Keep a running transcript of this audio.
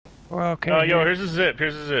Well, okay. Oh, yo, here's a zip.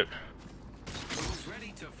 Here's a zip.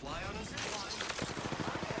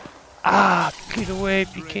 Ah, get away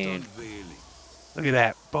if you can. Look at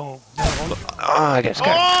that. Boom. No, oh, I just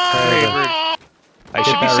got favored. I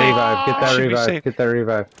should be safe. Revive. Get that revive. Get that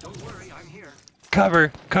revive. Don't worry, I'm here.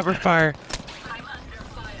 Cover. Cover fire. I'm under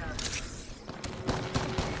fire.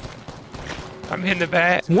 I'm in the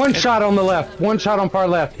back. One shot on the left. One shot on far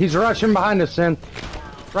left. He's rushing behind us, Sin.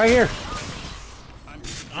 Right here.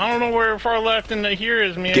 I don't know where far left in the here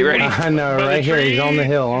is, man. Get ready. I know, right here. He's on the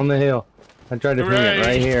hill. On the hill. I tried to ping it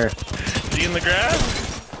right here. Is he in the grass?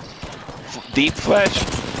 Deep flesh.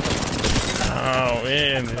 Oh,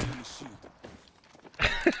 man.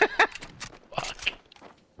 Fuck.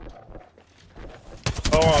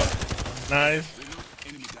 Oh, nice.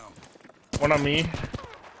 One on me.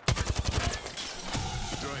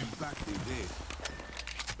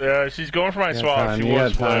 Yeah, she's going for my swap. She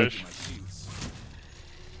was flash.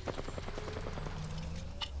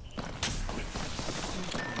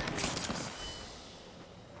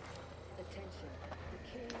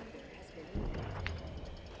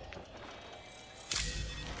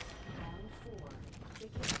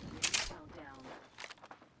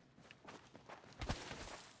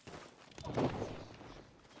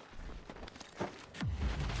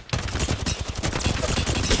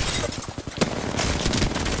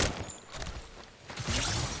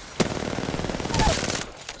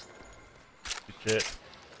 Shit.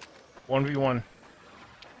 1v1.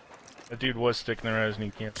 That dude was sticking around his knee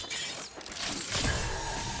camp.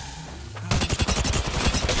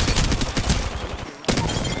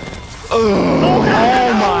 Oh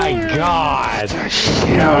my god!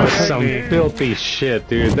 That was some filthy shit,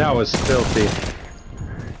 dude. That was filthy.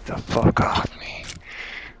 Get the fuck off me.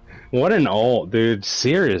 What an ult, dude.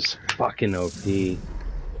 Seer is fucking OP. You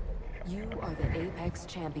are the Apex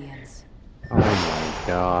champions. Oh my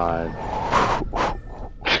god.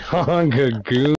 Conga Goon.